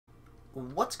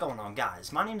What's going on,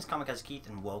 guys? My name is Camos Keith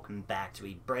and welcome back to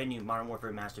a brand new Modern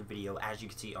Warfare Remastered video, as you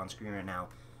can see on screen right now.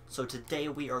 So today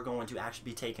we are going to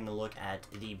actually be taking a look at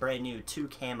the brand new 2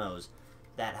 camos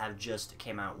that have just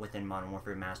came out within Modern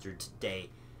Warfare Remastered today.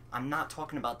 I'm not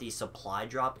talking about the supply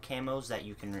drop camos that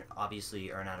you can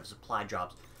obviously earn out of supply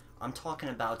drops. I'm talking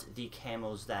about the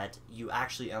camos that you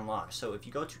actually unlock. So if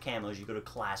you go to camos, you go to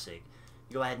classic,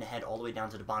 you go ahead and head all the way down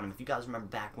to the bottom. If you guys remember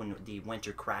back when the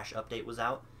Winter Crash update was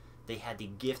out, they had the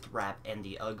gift wrap and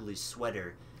the ugly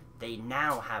sweater. They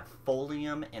now have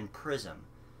Folium and Prism.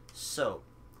 So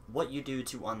what you do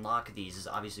to unlock these is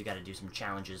obviously you got to do some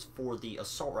challenges. For the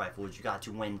assault rifles, you got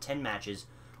to win 10 matches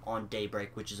on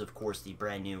Daybreak, which is of course the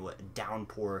brand new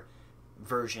downpour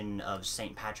version of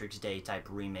St. Patrick's Day type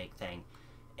remake thing.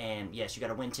 And yes, you got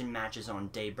to win 10 matches on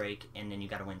Daybreak, and then you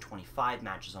got to win 25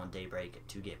 matches on Daybreak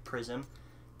to get Prism.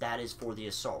 That is for the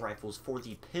assault rifles. For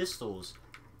the pistols,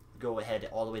 go ahead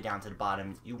all the way down to the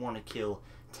bottom. You want to kill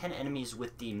 10 enemies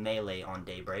with the melee on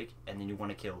Daybreak, and then you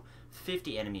want to kill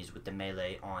 50 enemies with the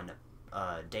melee on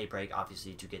Daybreak,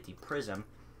 obviously, to get the Prism.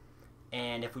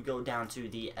 And if we go down to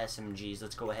the SMGs,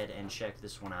 let's go ahead and check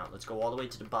this one out. Let's go all the way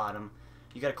to the bottom.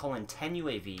 You got to call in 10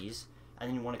 UAVs, and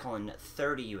then you want to call in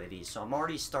 30 UAVs. So I'm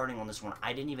already starting on this one.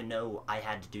 I didn't even know I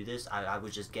had to do this. I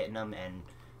was just getting them, and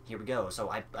here we go.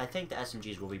 So I think the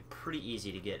SMGs will be pretty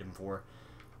easy to get them for.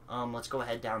 Let's go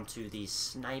ahead down to the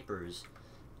snipers.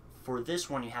 For this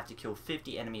one, you have to kill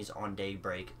 50 enemies on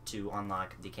Daybreak to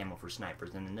unlock the camo for snipers.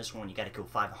 And in this one, you got to kill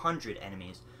 500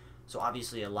 enemies. So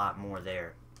obviously a lot more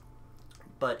there.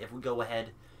 But if we go ahead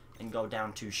and go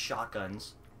down to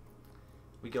shotguns,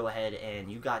 we go ahead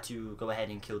and you got to go ahead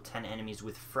and kill 10 enemies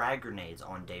with frag grenades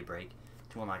on Daybreak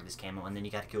to unlock this camo. And then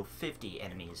you got to kill 50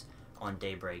 enemies on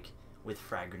Daybreak with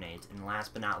frag grenades. And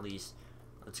last but not least,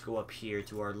 let's go up here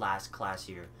to our last class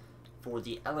here. For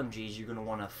the LMGs, you're going to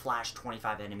want to flash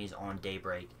 25 enemies on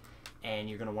Daybreak, and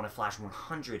you're going to want to flash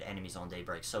 100 enemies on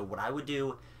Daybreak. So what I would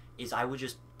do is I would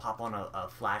just pop on a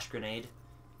flash grenade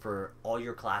for all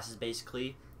your classes,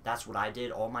 basically. That's what I did.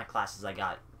 All my classes, I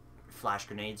got flash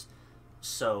grenades.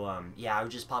 So, yeah, I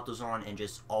would just pop those on and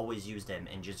just always use them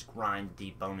and just grind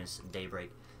the bonus Daybreak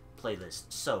playlist.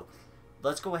 So,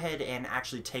 let's go ahead and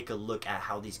actually take a look at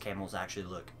how these camos actually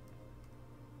look.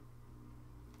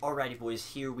 Alrighty boys,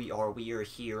 here we are. We are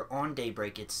here on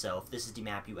Daybreak itself. This is the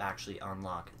map you actually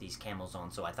unlock these camos on.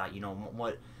 So I thought, you know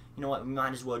what, we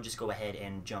might as well just go ahead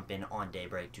and jump in on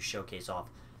Daybreak to showcase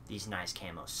off these nice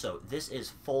camos. So this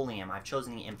is Folium. I've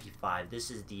chosen the MP5.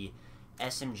 This is the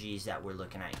SMGs that we're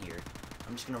looking at here.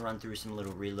 I'm just going to run through some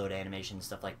little reload animation and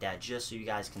stuff like that, just so you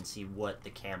guys can see what the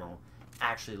camo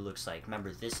actually looks like.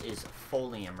 Remember, this is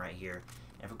Folium right here.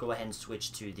 And if we go ahead and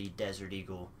switch to the Desert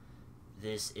Eagle,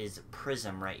 this is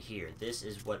Prism right here. This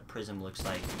is what Prism looks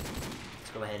like. Let's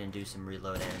go ahead and do some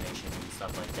reload animation and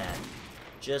stuff like that,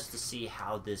 just to see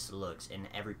how this looks in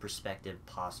every perspective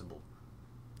possible.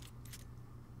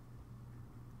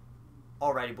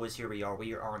 Alrighty boys, here we are.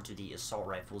 We are on to the assault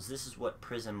rifles. This is what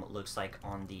Prism looks like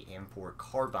on the M4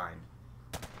 carbine.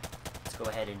 Let's go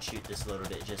ahead and shoot this a little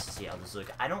bit just to see how this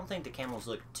looks. I don't think the camos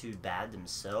look too bad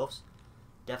themselves.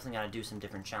 Definitely got to do some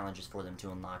different challenges for them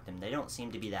to unlock them. They don't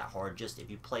seem to be that hard. Just if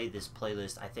you play this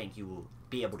playlist, I think you will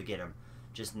be able to get them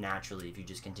just naturally if you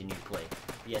just continue to play.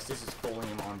 But yes, this is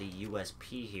Folium on the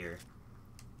USP here.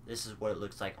 This is what it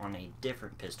looks like on a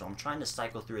different pistol. I'm trying to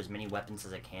cycle through as many weapons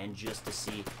as I can just to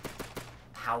see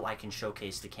how I can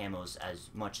showcase the camos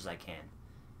as much as I can.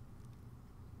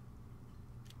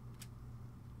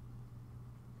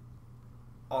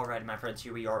 Alright, my friends,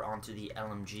 here we are onto the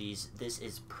LMGs. This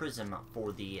is Prism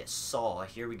for the SAW.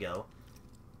 Here we go.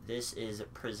 This is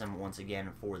Prism once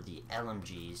again for the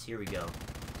LMGs. Here we go.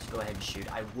 Let's go ahead and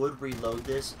shoot. I would reload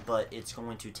this, but it's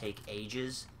going to take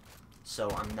ages, so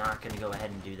I'm not going to go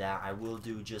ahead and do that. I will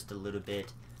do just a little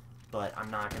bit, but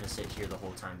I'm not going to sit here the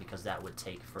whole time because that would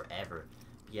take forever.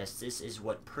 Yes, this is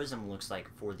what Prism looks like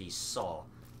for the SAW.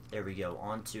 There we go.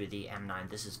 Onto the M9.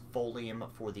 This is Folium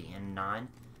for the M9.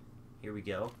 Here we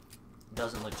go.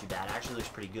 Doesn't look too bad. Actually looks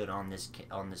pretty good on this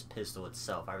pistol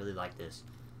itself. I really like this.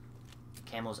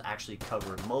 Camos actually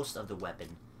cover most of the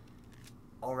weapon.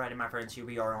 Alrighty, my friends, here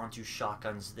we are on to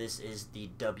shotguns. This is the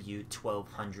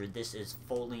W1200. This is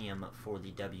Folium for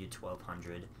the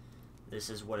W1200. This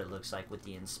is what it looks like with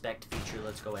the inspect feature.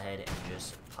 Let's go ahead and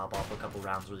just pop off a couple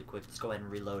rounds really quick. Let's go ahead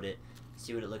and reload it.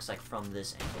 See what it looks like from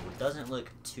this angle. It doesn't look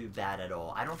too bad at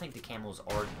all. I don't think the camos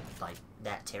are like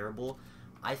that terrible.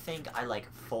 I think I like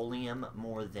Folium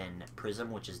more than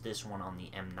Prism, which is this one on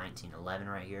the M1911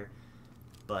 right here.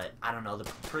 But I don't know,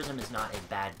 the Prism is not a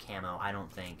bad camo, I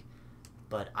don't think.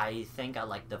 But I think I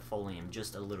like the Folium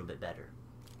just a little bit better.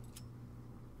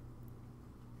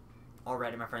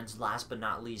 Alrighty, my friends, last but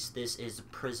not least, this is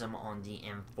Prism on the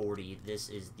M40. This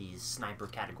is the sniper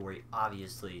category,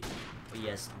 obviously. But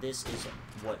yes, this is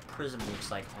what Prism looks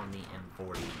like on the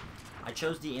M40. I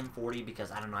chose the M40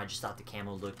 because, I don't know, I just thought the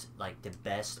camo looked like the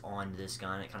best on this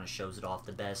gun. It kind of shows it off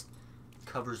the best.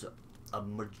 Covers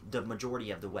the majority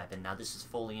of the weapon. Now, this is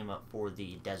folium up for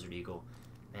the Desert Eagle.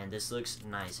 Man, this looks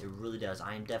nice. It really does.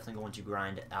 I am definitely going to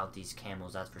grind out these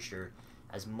camos, that's for sure,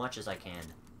 as much as I can.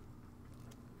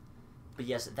 But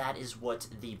yes, that is what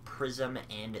the Prism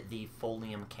and the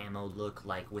Folium camo look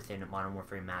like within Modern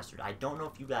Warfare Remastered. I don't know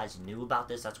if you guys knew about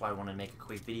this, that's why I wanted to make a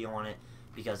quick video on it,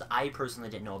 because I personally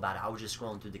didn't know about it. I was just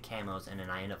scrolling through the camos, and then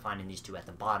I ended up finding these two at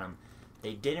the bottom.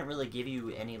 They didn't really give you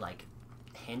any, like,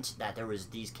 hint that there was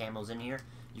these camos in here.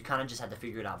 You kind of just had to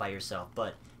figure it out by yourself,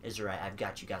 but it's alright, I've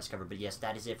got you guys covered. But yes,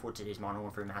 that is it for today's Modern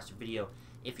Warfare Remastered video.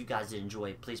 If you guys did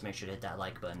enjoy, please make sure to hit that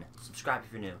like button, subscribe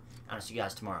if you're new, and I'll see you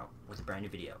guys tomorrow with a brand new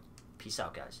video. Peace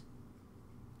out, guys.